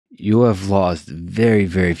you have lost very,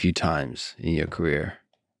 very few times in your career.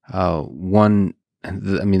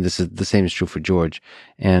 This is the same is true for George,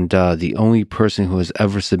 and the only person who has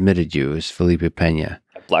ever submitted you is Felipe Pena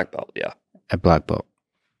At black belt, yeah. at black belt.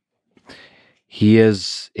 He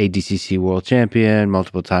is ADCC world champion,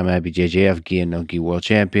 multiple time IBJJF gi and no gi world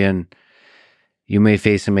champion. You may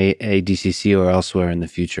face him ADCC or elsewhere in the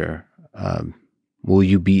future. Will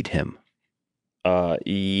you beat him?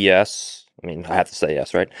 Yes. I mean, I have to say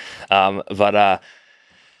yes, right? But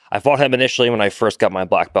I fought him initially when I first got my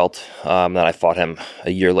black belt. Then I fought him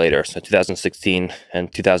a year later, so 2016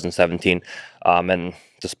 and 2017. And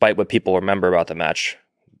despite what people remember about the match,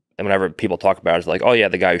 and whenever people talk about it, it's like, oh yeah,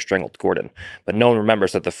 the guy who strangled Gordon. But no one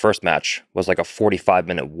remembers that the first match was like a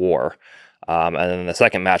 45-minute war. And then the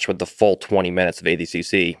second match with the full 20 minutes of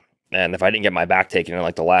ADCC. And if I didn't get my back taken in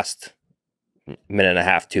like the last minute and a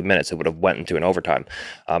half, 2 minutes, it would have went into an overtime.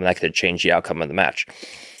 And that could have changed the outcome of the match.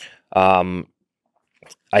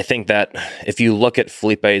 I think that if you look at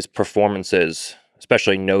Felipe's performances,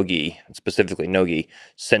 especially no-gi, specifically no-gi,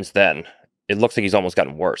 since then, it looks like he's almost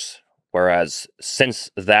gotten worse. Whereas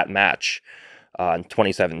since that match in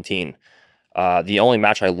 2017, the only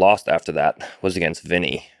match I lost after that was against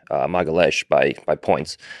Vinny Magalhães by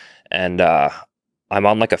points. And I'm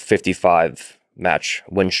on like a 55-match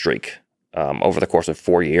win streak over the course of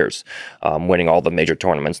 4 years, winning all the major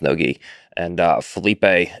tournaments no-gi. And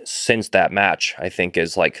Felipe, since that match, I think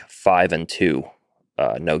is like 5-2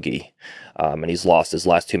 no-gi. And he's lost his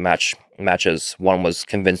last two matches. One was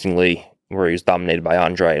convincingly where he was dominated by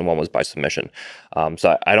Andre, and one was by submission.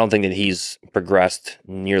 So I don't think that he's progressed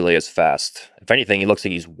nearly as fast. If anything, he looks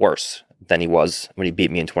like he's worse than he was when he beat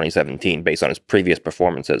me in 2017 based on his previous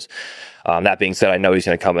performances. That being said, I know he's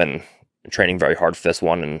going to come in training very hard for this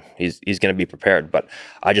one, and he's going to be prepared. But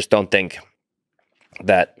I just don't think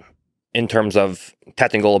that in terms of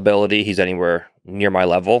technical ability, he's anywhere near my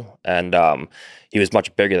level. And he was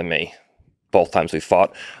much bigger than me both times we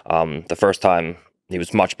fought. The first time, he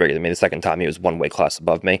was much bigger than me. The second time, he was one weight class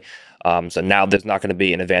above me. So now there's not going to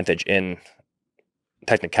be an advantage in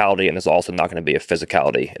technicality, and there's also not going to be a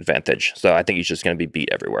physicality advantage. So I think he's just going to be beat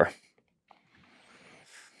everywhere.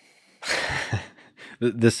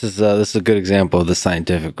 This is a good example of the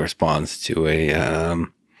scientific response to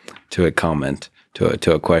a comment,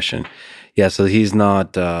 to a question. Yeah, so he's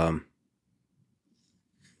not.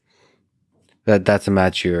 That's a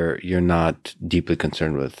match you're not deeply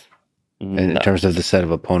concerned with. In terms of the set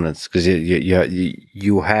of opponents, because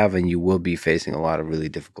you have and you will be facing a lot of really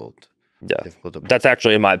difficult. Yeah, that's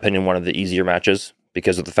actually, in my opinion, one of the easier matches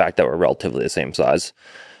because of the fact that we're relatively the same size.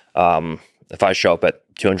 If I show up at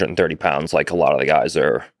 230 pounds, like a lot of the guys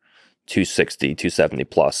are 260, 270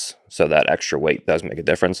 plus, so that extra weight does make a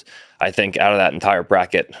difference. I think out of that entire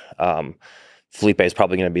bracket, Felipe is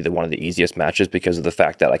probably going to be one of the easiest matches because of the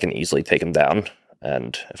fact that I can easily take him down.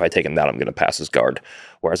 And if I take him down, I'm going to pass his guard.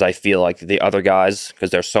 Whereas I feel like the other guys,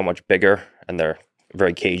 because they're so much bigger and they're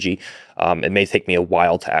very cagey, it may take me a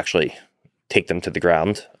while to actually take them to the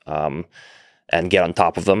ground and get on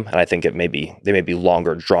top of them. And I think they may be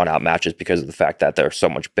longer, drawn-out matches because of the fact that they're so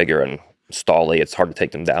much bigger and stally. It's hard to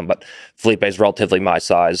take them down. But Felipe is relatively my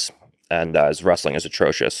size, and his wrestling is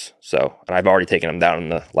atrocious. So, and I've already taken him down in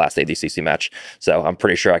the last ADCC match. So I'm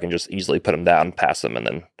pretty sure I can just easily put him down, pass him, and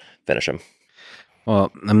then finish him.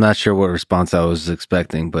 Well, I'm not sure what response I was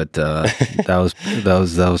expecting, but that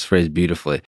was phrased beautifully.